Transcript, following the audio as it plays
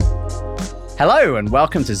Hello and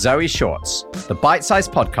welcome to Zoe Shorts, the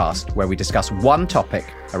bite-sized podcast where we discuss one topic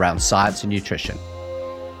around science and nutrition.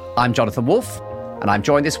 I'm Jonathan Wolf, and I'm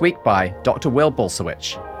joined this week by Dr. Will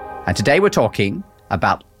Bulsiewicz. And today we're talking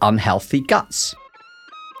about unhealthy guts.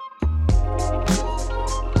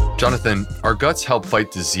 Jonathan, our guts help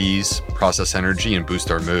fight disease, process energy, and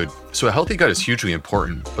boost our mood. So a healthy gut is hugely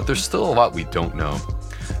important, but there's still a lot we don't know.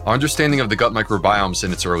 Our understanding of the gut microbiome is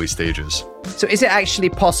in its early stages. So is it actually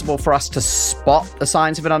possible for us to spot the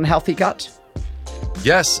signs of an unhealthy gut?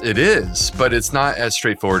 Yes, it is, but it's not as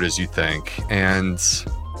straightforward as you think. And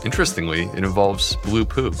interestingly, it involves blue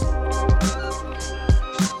poo.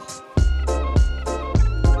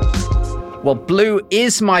 Well, blue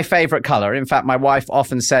is my favorite color. In fact, my wife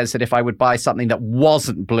often says that if I would buy something that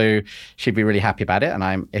wasn't blue, she'd be really happy about it. And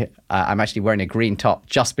I'm actually wearing a green top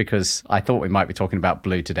just because I thought we might be talking about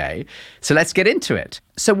blue today. So let's get into it.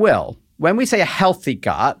 So Will, when we say a healthy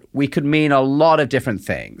gut, we could mean a lot of different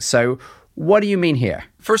things. So what do you mean here?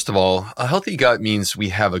 First of all, a healthy gut means we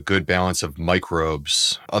have a good balance of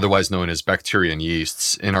microbes, otherwise known as bacteria and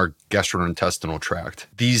yeasts, in our gastrointestinal tract.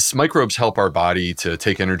 These microbes help our body to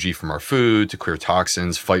take energy from our food, to clear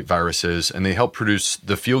toxins, fight viruses, and they help produce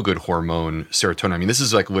the feel-good hormone, serotonin. I mean, this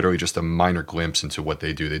is like literally just a minor glimpse into what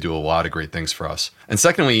they do. They do a lot of great things for us. And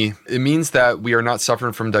secondly, it means that we are not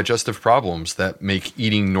suffering from digestive problems that make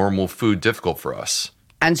eating normal food difficult for us.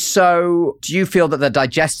 And so do you feel that the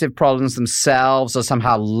digestive problems themselves are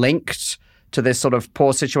somehow linked to this sort of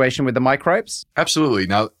poor situation with the microbes? Absolutely.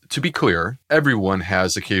 Now, to be clear, everyone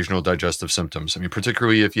has occasional digestive symptoms. I mean,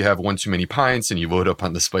 particularly if you have one too many pints and you load up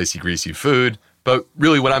on the spicy, greasy food. But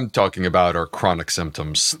really what I'm talking about are chronic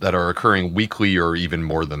symptoms that are occurring weekly or even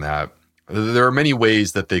more than that. There are many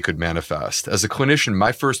ways that they could manifest. As a clinician,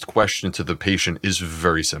 my first question to the patient is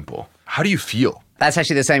very simple. How do you feel? That's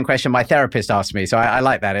actually the same question my therapist asked me, so I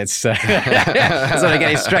like that. It's sort of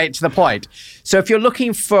getting straight to the point. So if you're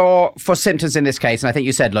looking for symptoms in this case, and I think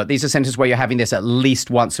you said, look, these are symptoms where you're having this at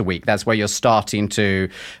least once a week. That's where you're starting to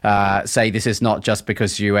say this is not just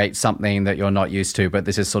because you ate something that you're not used to, but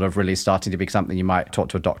this is sort of really starting to be something you might talk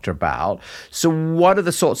to a doctor about. So what are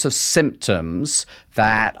the sorts of symptoms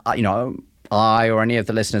that, I or any of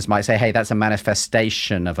the listeners might say, hey, that's a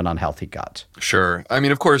manifestation of an unhealthy gut? Sure. I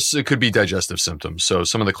mean, of course, it could be digestive symptoms. So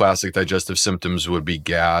some of the classic digestive symptoms would be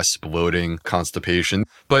gas, bloating, constipation.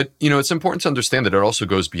 But, it's important to understand that it also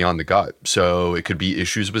goes beyond the gut. So it could be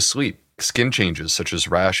issues with sleep, skin changes such as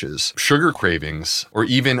rashes, sugar cravings, or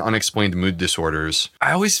even unexplained mood disorders.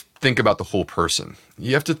 I always think about the whole person.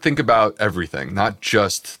 You have to think about everything, not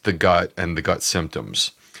just the gut and the gut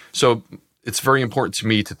symptoms. So it's very important to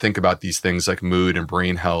me to think about these things like mood and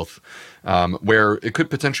brain health, where it could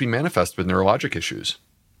potentially manifest with neurologic issues.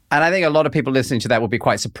 And I think a lot of people listening to that will be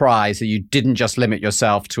quite surprised that you didn't just limit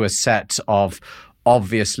yourself to a set of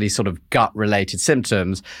obviously sort of gut-related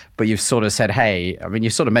symptoms, but you've sort of said, hey, I mean,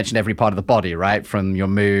 you sort of mentioned every part of the body, right? From your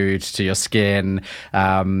mood to your skin,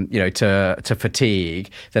 to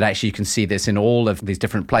fatigue, that actually you can see this in all of these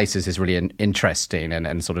different places is really interesting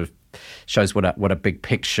and sort of shows what a big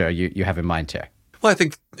picture you have in mind here. Well, I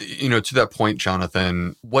think, to that point,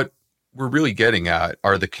 Jonathan, what we're really getting at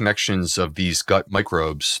are the connections of these gut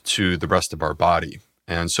microbes to the rest of our body.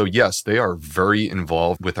 And so, yes, they are very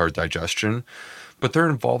involved with our digestion, but they're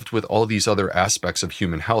involved with all these other aspects of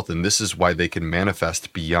human health. And this is why they can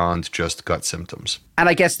manifest beyond just gut symptoms. And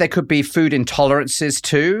I guess there could be food intolerances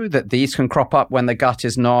too, that these can crop up when the gut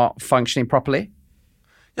is not functioning properly.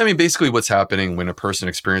 I mean, basically what's happening when a person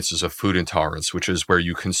experiences a food intolerance, which is where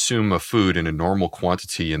you consume a food in a normal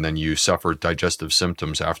quantity and then you suffer digestive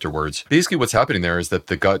symptoms afterwards. Basically what's happening there is that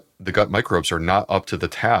the gut microbes are not up to the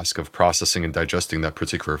task of processing and digesting that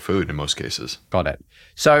particular food in most cases. Got it.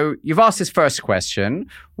 So you've asked this first question.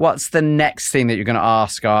 What's the next thing that you're going to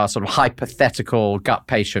ask our sort of hypothetical gut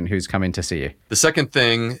patient who's coming to see you? The second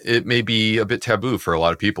thing, it may be a bit taboo for a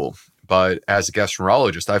lot of people, but as a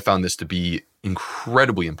gastroenterologist, I found this to be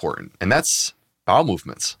incredibly important, and that's bowel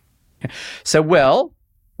movements. So, Will,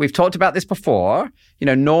 we've talked about this before.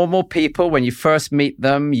 Normal people, when you first meet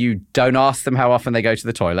them, you don't ask them how often they go to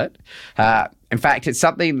the toilet. In fact, it's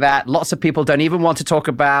something that lots of people don't even want to talk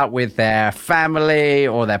about with their family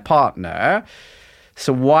or their partner.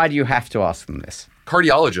 So why do you have to ask them this?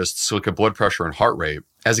 Cardiologists look at blood pressure and heart rate.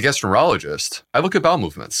 As a gastroenterologist, I look at bowel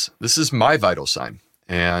movements. This is my vital sign.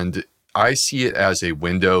 And I see it as a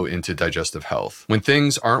window into digestive health. When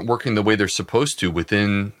things aren't working the way they're supposed to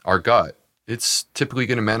within our gut, it's typically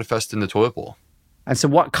going to manifest in the toilet bowl. And so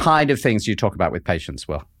what kind of things do you talk about with patients,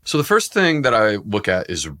 Will? So the first thing that I look at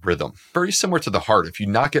is rhythm. Very similar to the heart. If you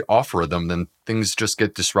knock it off rhythm, then things just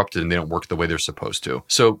get disrupted and they don't work the way they're supposed to.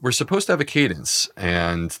 So we're supposed to have a cadence,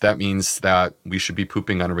 and that means that we should be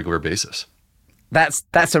pooping on a regular basis.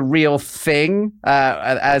 That's a real thing.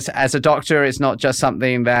 As a doctor, it's not just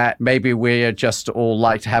something that maybe we just all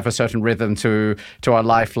like to have a certain rhythm to our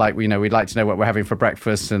life. Like, we'd like to know what we're having for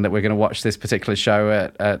breakfast and that we're going to watch this particular show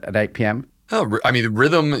at 8 p.m. Oh, I mean,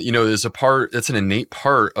 rhythm, is it's an innate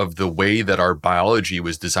part of the way that our biology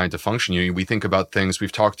was designed to function. We think about things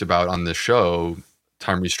we've talked about on the show,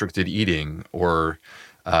 time-restricted eating or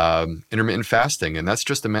intermittent fasting, and that's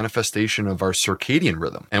just a manifestation of our circadian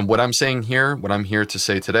rhythm. And what I'm here to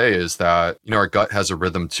say today is that, our gut has a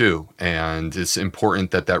rhythm too, and it's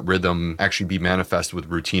important that that rhythm actually be manifest with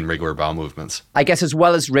routine, regular bowel movements. I guess as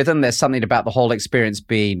well as rhythm, there's something about the whole experience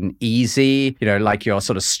being easy, like you're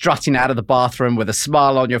sort of strutting out of the bathroom with a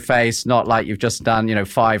smile on your face, not like you've just done,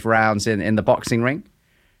 5 rounds in the boxing ring.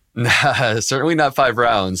 Certainly not 5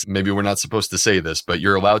 rounds. Maybe we're not supposed to say this, but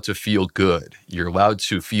you're allowed to feel good. You're allowed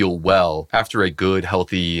to feel well after a good,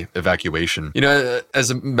 healthy evacuation.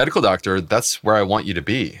 As a medical doctor, that's where I want you to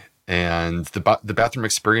be. And the bathroom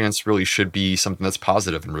experience really should be something that's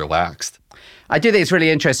positive and relaxed. I do think it's really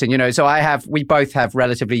interesting, so we both have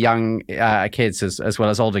relatively young kids as well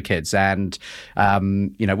as older kids. And,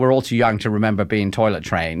 we're all too young to remember being toilet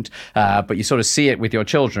trained. But you sort of see it with your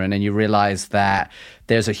children and you realize that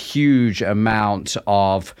there's a huge amount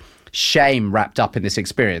of shame wrapped up in this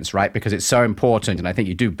experience, right? Because it's so important. And I think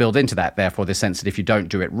you do build into that, therefore, the sense that if you don't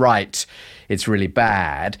do it right, it's really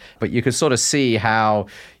bad. But you can sort of see how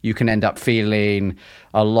you can end up feeling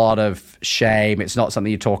a lot of shame. It's not something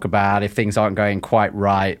you talk about. If things aren't going quite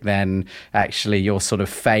right, then actually you're sort of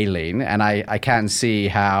failing. And I can see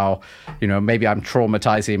how, maybe I'm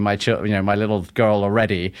traumatizing my little girl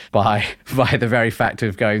already by the very fact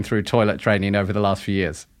of going through toilet training over the last few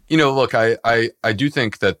years. Look, I do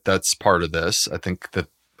think that that's part of this. I think that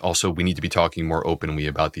also we need to be talking more openly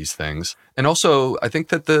about these things. And also, I think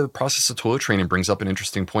that the process of toilet training brings up an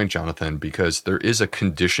interesting point, Jonathan, because there is a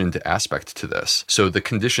conditioned aspect to this. So the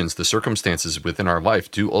conditions, the circumstances within our life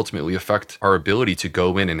do ultimately affect our ability to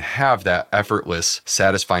go in and have that effortless,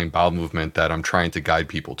 satisfying bowel movement that I'm trying to guide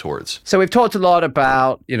people towards. So we've talked a lot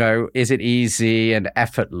about, is it easy and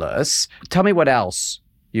effortless? Tell me what else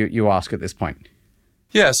you ask at this point.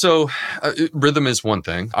 Yeah, so rhythm is one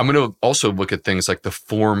thing. I'm going to also look at things like the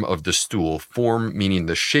form of the stool, form meaning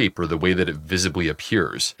the shape or the way that it visibly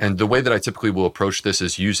appears. And the way that I typically will approach this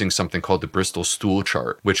is using something called the Bristol stool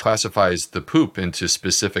chart, which classifies the poop into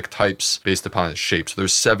specific types based upon its shape. So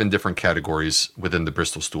there's 7 different categories within the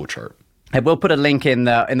Bristol stool chart. I will put a link in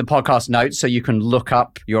the podcast notes so you can look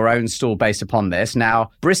up your own stool based upon this. Now,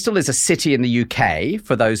 Bristol is a city in the UK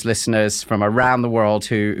for those listeners from around the world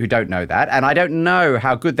who don't know that. And I don't know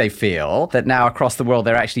how good they feel that now across the world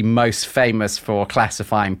they're actually most famous for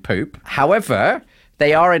classifying poop. However,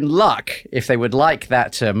 they are in luck if they would like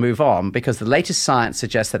that to move on, because the latest science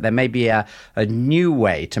suggests that there may be a new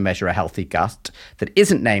way to measure a healthy gut that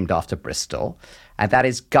isn't named after Bristol. And that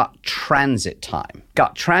is gut transit time.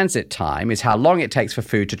 Gut transit time is how long it takes for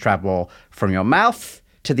food to travel from your mouth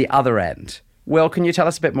to the other end. Will, can you tell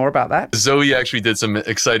us a bit more about that? Zoe actually did some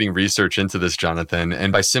exciting research into this, Jonathan.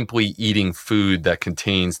 And by simply eating food that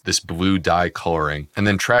contains this blue dye coloring and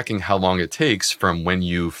then tracking how long it takes from when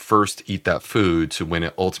you first eat that food to when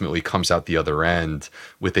it ultimately comes out the other end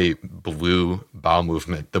with a blue bowel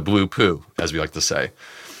movement, the blue poo, as we like to say.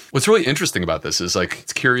 What's really interesting about this is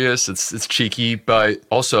it's curious, it's cheeky, but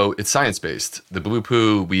also it's science-based. The blue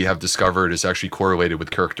poo we have discovered is actually correlated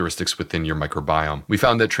with characteristics within your microbiome. We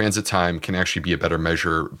found that transit time can actually be a better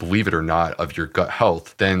measure, believe it or not, of your gut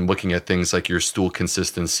health than looking at things like your stool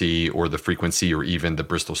consistency or the frequency or even the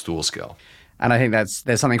Bristol stool scale. And I think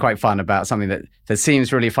there's something quite fun about something that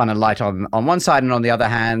seems really fun and light on one side, and on the other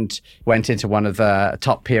hand, went into one of the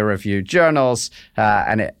top peer-reviewed journals,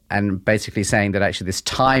 and basically saying that actually this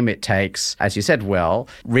time it takes, as you said, Will,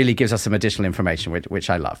 really gives us some additional information,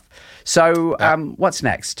 which I love. So what's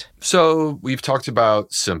next? So we've talked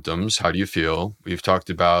about symptoms. How do you feel? We've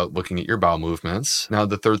talked about looking at your bowel movements. Now,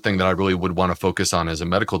 the third thing that I really would want to focus on as a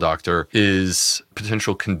medical doctor is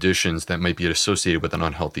potential conditions that might be associated with an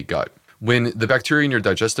unhealthy gut. When the bacteria in your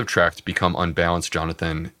digestive tract become unbalanced,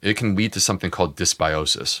 Jonathan, it can lead to something called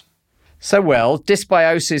dysbiosis. So, Will,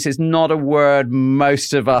 dysbiosis is not a word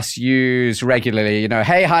most of us use regularly.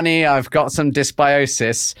 Hey, honey, I've got some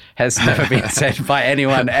dysbiosis has never been said by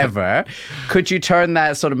anyone ever. Could you turn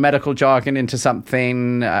that sort of medical jargon into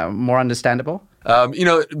something more understandable?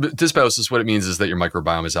 Dysbiosis, what it means is that your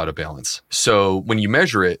microbiome is out of balance. So when you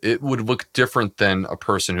measure it, it would look different than a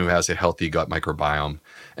person who has a healthy gut microbiome.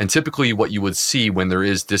 And typically what you would see when there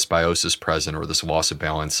is dysbiosis present or this loss of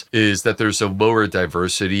balance is that there's a lower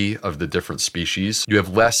diversity of the different species. You have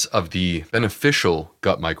less of the beneficial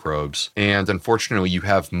gut microbes. And unfortunately, you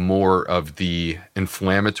have more of the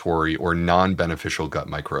inflammatory or non-beneficial gut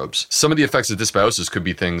microbes. Some of the effects of dysbiosis could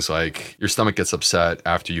be things like your stomach gets upset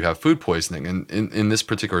after you have food poisoning. And in this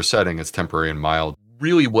particular setting, it's temporary and mild.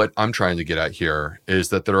 Really what I'm trying to get at here is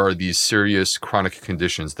that there are these serious chronic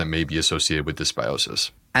conditions that may be associated with dysbiosis.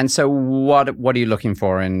 And so what are you looking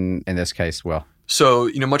for in this case, Will? So,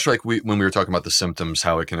 much like when we were talking about the symptoms,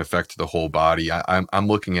 how it can affect the whole body, I'm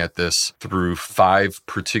looking at this through 5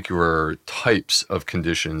 particular types of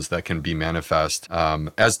conditions that can be manifest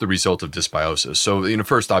as the result of dysbiosis. So,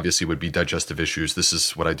 first obviously would be digestive issues. This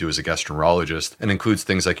is what I do as a gastroenterologist, and includes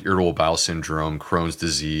things like irritable bowel syndrome, Crohn's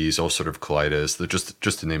disease, ulcerative colitis,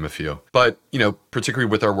 just to name a few. But,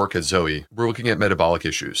 particularly with our work at Zoe, we're looking at metabolic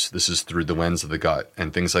issues. This is through the lens of the gut,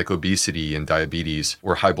 and things like obesity and diabetes,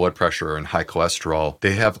 or high blood pressure and high cholesterol.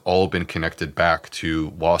 They have all been connected back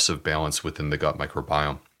to loss of balance within the gut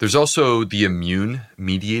microbiome. There's also the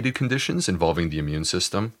immune-mediated conditions involving the immune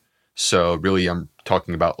system. So really, I'm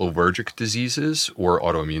talking about allergic diseases or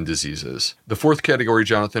autoimmune diseases. The 4th category,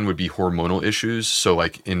 Jonathan, would be hormonal issues. So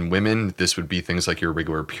like in women, this would be things like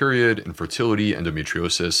irregular period, infertility,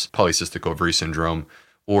 endometriosis, polycystic ovary syndrome.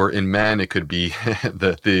 Or in men, it could be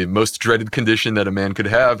the most dreaded condition that a man could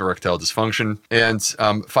have, erectile dysfunction. And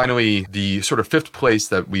finally, the sort of 5th place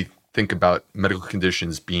that we think about medical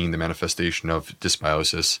conditions being the manifestation of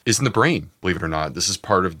dysbiosis is in the brain, believe it or not. This is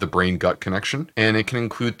part of the brain-gut connection. And it can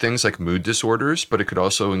include things like mood disorders, but it could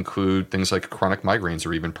also include things like chronic migraines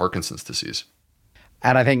or even Parkinson's disease.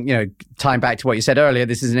 And I think, tying back to what you said earlier,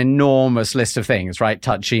 this is an enormous list of things, right?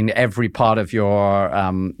 Touching every part of your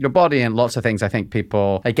body and lots of things I think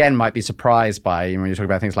people, again, might be surprised by when you talk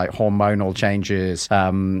about things like hormonal changes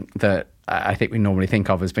that I think we normally think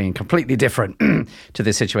of as being completely different to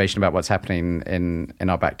this situation about what's happening in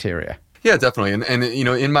our bacteria. Yeah, definitely. And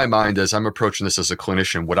in my mind, as I'm approaching this as a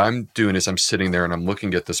clinician, what I'm doing is I'm sitting there and I'm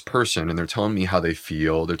looking at this person and they're telling me how they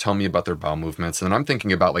feel. They're telling me about their bowel movements. And I'm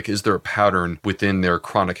thinking about, is there a pattern within their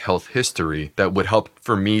chronic health history that would help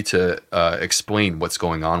for me to explain what's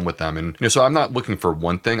going on with them? And, so I'm not looking for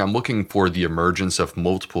one thing. I'm looking for the emergence of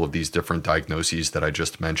multiple of these different diagnoses that I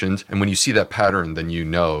just mentioned. And when you see that pattern, then you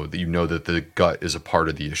know that the gut is a part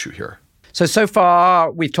of the issue here. So far,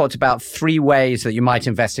 we've talked about 3 ways that you might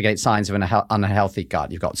investigate signs of an unhealthy gut.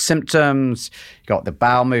 You've got symptoms, you've got the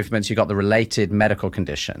bowel movements, you've got the related medical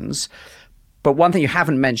conditions. But one thing you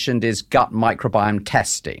haven't mentioned is gut microbiome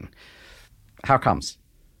testing. How comes?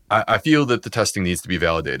 I feel that the testing needs to be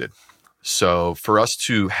validated. So for us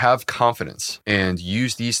to have confidence and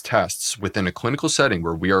use these tests within a clinical setting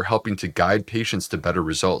where we are helping to guide patients to better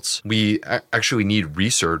results, we actually need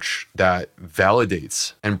research that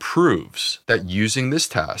validates and proves that using this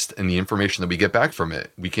test and the information that we get back from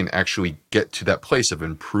it, we can actually get to that place of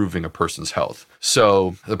improving a person's health.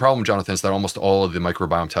 So the problem, Jonathan, is that almost all of the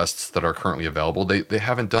microbiome tests that are currently available, they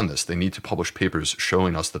haven't done this. They need to publish papers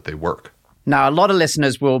showing us that they work. Now, a lot of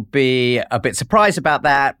listeners will be a bit surprised about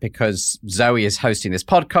that because Zoe is hosting this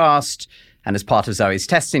podcast. And as part of Zoe's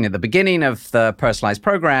testing at the beginning of the personalized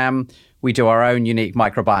program, we do our own unique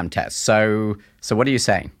microbiome test. So what are you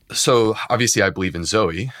saying? So obviously, I believe in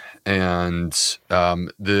Zoe. And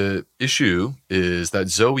the issue is that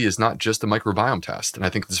Zoe is not just a microbiome test. And I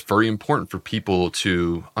think it's very important for people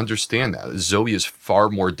to understand that. Zoe is far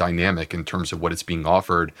more dynamic in terms of what it's being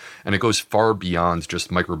offered. And it goes far beyond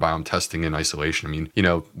just microbiome testing in isolation. I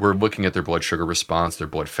mean, we're looking at their blood sugar response, their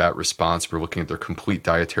blood fat response. We're looking at their complete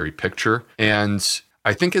dietary picture. And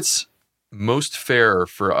I think it's most fair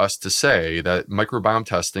for us to say that microbiome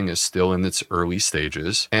testing is still in its early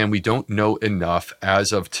stages, and we don't know enough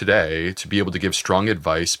as of today to be able to give strong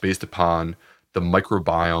advice based upon the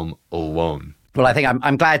microbiome alone. Well, I think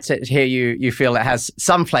I'm glad to hear you feel it has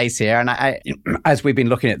some place here. And I, as we've been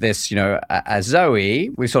looking at this, as Zoe,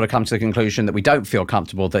 we've sort of come to the conclusion that we don't feel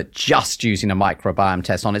comfortable that just using a microbiome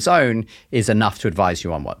test on its own is enough to advise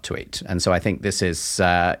you on what to eat. And so I think this is,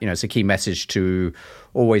 it's a key message to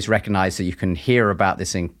always recognize that you can hear about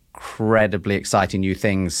this incredibly exciting new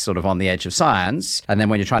things sort of on the edge of science. And then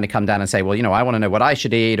when you're trying to come down and say, well, I want to know what I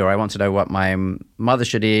should eat, or I want to know what my mother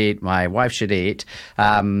should eat, my wife should eat,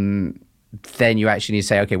 then you actually need to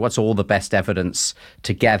say, okay, what's all the best evidence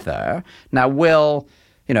together? Now, Will,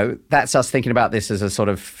 that's us thinking about this as a sort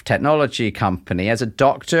of technology company. As a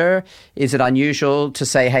doctor, is it unusual to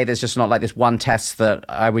say, hey, there's just not like this one test that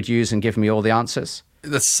I would use and give me all the answers?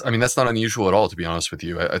 That's not unusual at all, to be honest with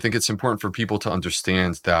you. I think it's important for people to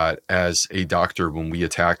understand that as a doctor, when we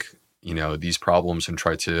attack, these problems and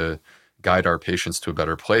try to guide our patients to a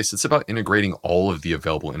better place, it's about integrating all of the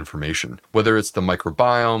available information, whether it's the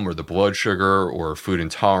microbiome or the blood sugar or food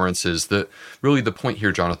intolerances. Really the point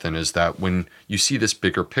here, Jonathan, is that when you see this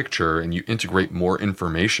bigger picture and you integrate more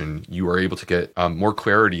information, you are able to get more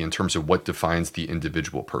clarity in terms of what defines the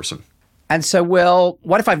individual person. And so, Will,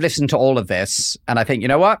 what if I've listened to all of this and I think, you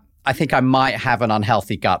know what? I think I might have an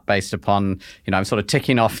unhealthy gut based upon, I'm sort of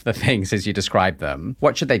ticking off the things as you describe them.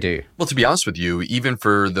 What should they do? Well, to be honest with you, even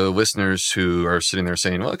for the listeners who are sitting there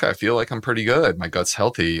saying, look, I feel like I'm pretty good, my gut's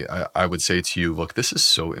healthy, I would say to you, look, this is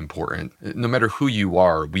so important. No matter who you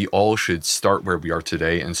are, we all should start where we are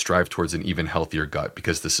today and strive towards an even healthier gut,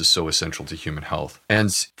 because this is so essential to human health.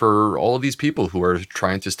 And for all of these people who are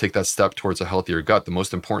trying to take that step towards a healthier gut, the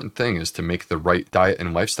most important thing is to make the right diet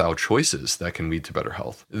and lifestyle choices that can lead to better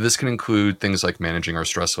health. This can include things like managing our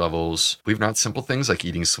stress levels. We've not simple things like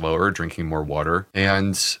eating slower, drinking more water,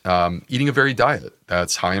 and eating a varied diet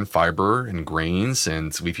that's high in fiber and grains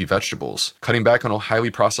and leafy vegetables. Cutting back on all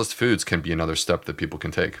highly processed foods can be another step that people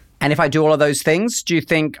can take. And if I do all of those things, do you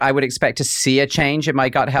think I would expect to see a change in my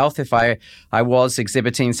gut health if I was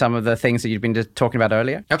exhibiting some of the things that you've been talking about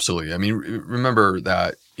earlier? Absolutely. I mean, remember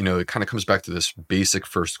that, it kind of comes back to this basic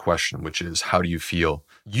first question, which is, how do you feel?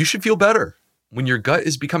 You should feel better. When your gut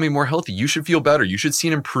is becoming more healthy, you should feel better. You should see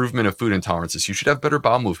an improvement of food intolerances. You should have better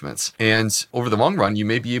bowel movements. And over the long run, you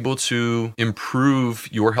may be able to improve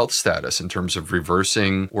your health status in terms of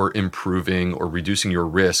reversing or improving or reducing your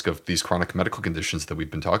risk of these chronic medical conditions that we've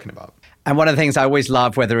been talking about. And one of the things I always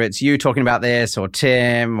love, whether it's you talking about this or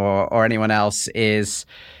Tim or anyone else, is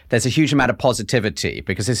there's a huge amount of positivity,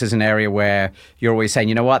 because this is an area where you're always saying,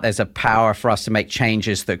 you know what, there's a power for us to make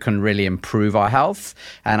changes that can really improve our health.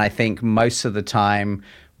 And I think most of the time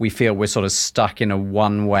we feel we're sort of stuck in a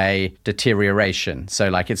one-way deterioration. So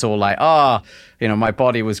like, it's all like, my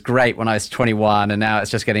body was great when I was 21 and now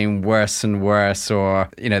it's just getting worse and worse, or,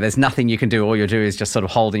 there's nothing you can do. All you do is just sort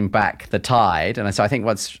of holding back the tide. And so I think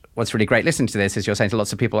what's really great listening to this is you're saying to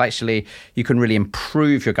lots of people, actually, you can really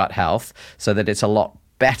improve your gut health so that it's a lot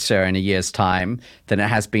better in a year's time than it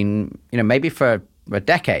has been, maybe for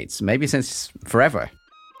decades, maybe since forever.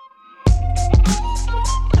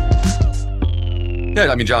 Yeah,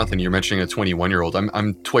 I mean, Jonathan, you're mentioning a 21-year-old.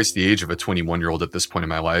 I'm twice the age of a 21-year-old at this point in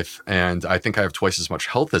my life, and I think I have twice as much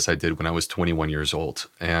health as I did when I was 21 years old.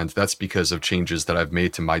 And that's because of changes that I've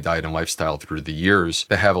made to my diet and lifestyle through the years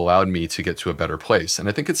that have allowed me to get to a better place. And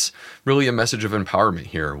I think it's really a message of empowerment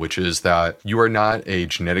here, which is that you are not a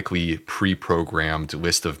genetically pre-programmed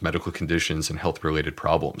list of medical conditions and health-related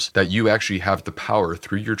problems, that you actually have the power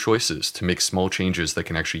through your choices to make small changes that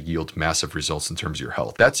can actually yield massive results in terms of your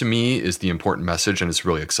health. That, to me, is the important message, and it's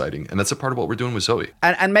really exciting. And that's a part of what we're doing with Zoe.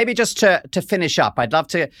 And maybe just to finish up, I'd love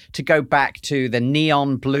to go back to the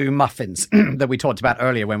neon blue muffins that we talked about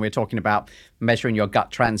earlier when we were talking about measuring your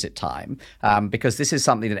gut transit time, because this is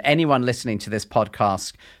something that anyone listening to this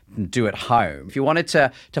podcast can do at home. If you wanted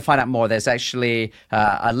to find out more, there's actually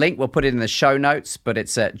a link. We'll put it in the show notes, but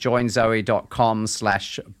it's at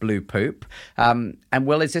joinzoe.com/bluepoop. And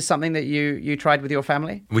Will, is this something that you tried with your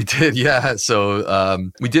family? We did, yeah.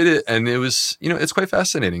 So we did it, and it was, it's quite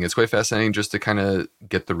fascinating. It's quite fascinating just to kind of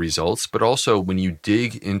get the results, but also when you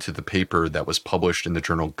dig into the paper that was published in the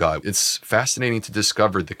journal Gut, it's fascinating to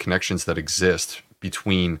discover the connections that exist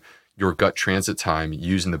between your gut transit time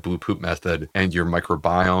using the Blue Poop method and your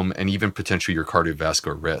microbiome and even potentially your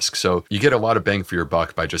cardiovascular risk. So you get a lot of bang for your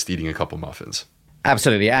buck by just eating a couple muffins.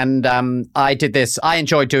 Absolutely. And I did this. I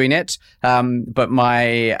enjoyed doing it, but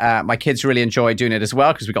my kids really enjoyed doing it as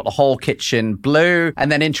well, because we got the whole kitchen blue.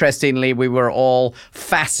 And then interestingly, we were all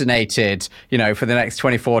fascinated, for the next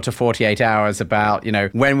 24 to 48 hours about,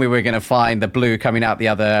 when we were going to find the blue coming out the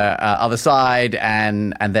other side,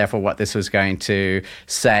 and therefore what this was going to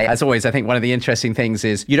say. As always, I think one of the interesting things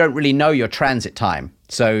is you don't really know your transit time.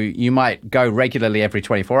 So you might go regularly every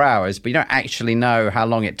 24 hours, but you don't actually know how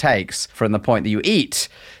long it takes from the point that you eat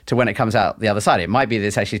to when it comes out the other side. It might be that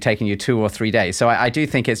it's actually taking you 2 or 3 days. So I do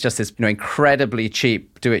think it's just this incredibly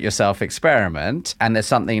cheap do-it-yourself experiment. And there's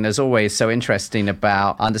something, as always, so interesting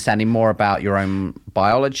about understanding more about your own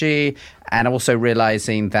biology, and also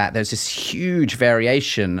realizing that there's this huge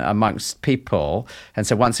variation amongst people. And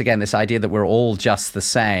so once again, this idea that we're all just the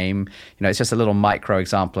same, it's just a little micro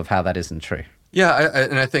example of how that isn't true. Yeah,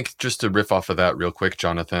 and I think just to riff off of that real quick,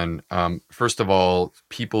 Jonathan, first of all,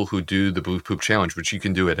 people who do the Blue Poop Challenge, which you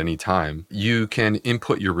can do at any time, you can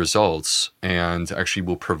input your results and actually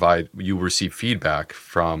you will receive feedback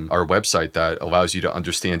from our website that allows you to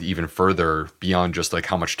understand even further beyond just like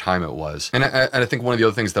how much time it was. And I think one of the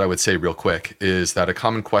other things that I would say real quick is that a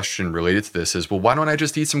common question related to this is, well, why don't I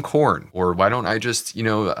just eat some corn? Or why don't I just,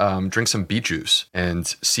 drink some beet juice and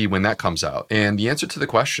see when that comes out? And the answer to the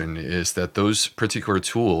question is that those particular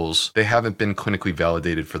tools, they haven't been clinically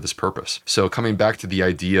validated for this purpose. So coming back to the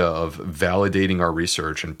idea of validating our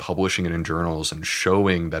research and publishing it in journals and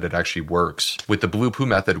showing that it actually works, with the Blue Poo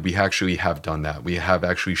method, we actually have done that. We have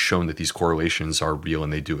actually shown that these correlations are real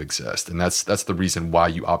and they do exist. And that's the reason why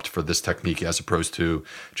you opt for this technique as opposed to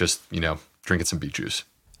just, drinking some beet juice.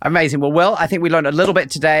 Amazing. Well, Will, I think we learned a little bit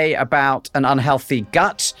today about an unhealthy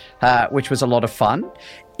gut, which was a lot of fun.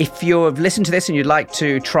 If you've listened to this and you'd like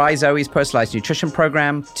to try Zoe's personalized nutrition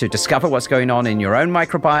program to discover what's going on in your own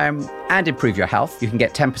microbiome and improve your health, you can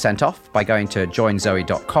get 10% off by going to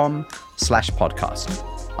joinzoe.com/podcast.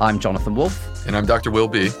 I'm Jonathan Wolf. And I'm Dr. Will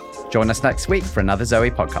B. Join us next week for another Zoe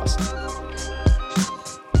podcast.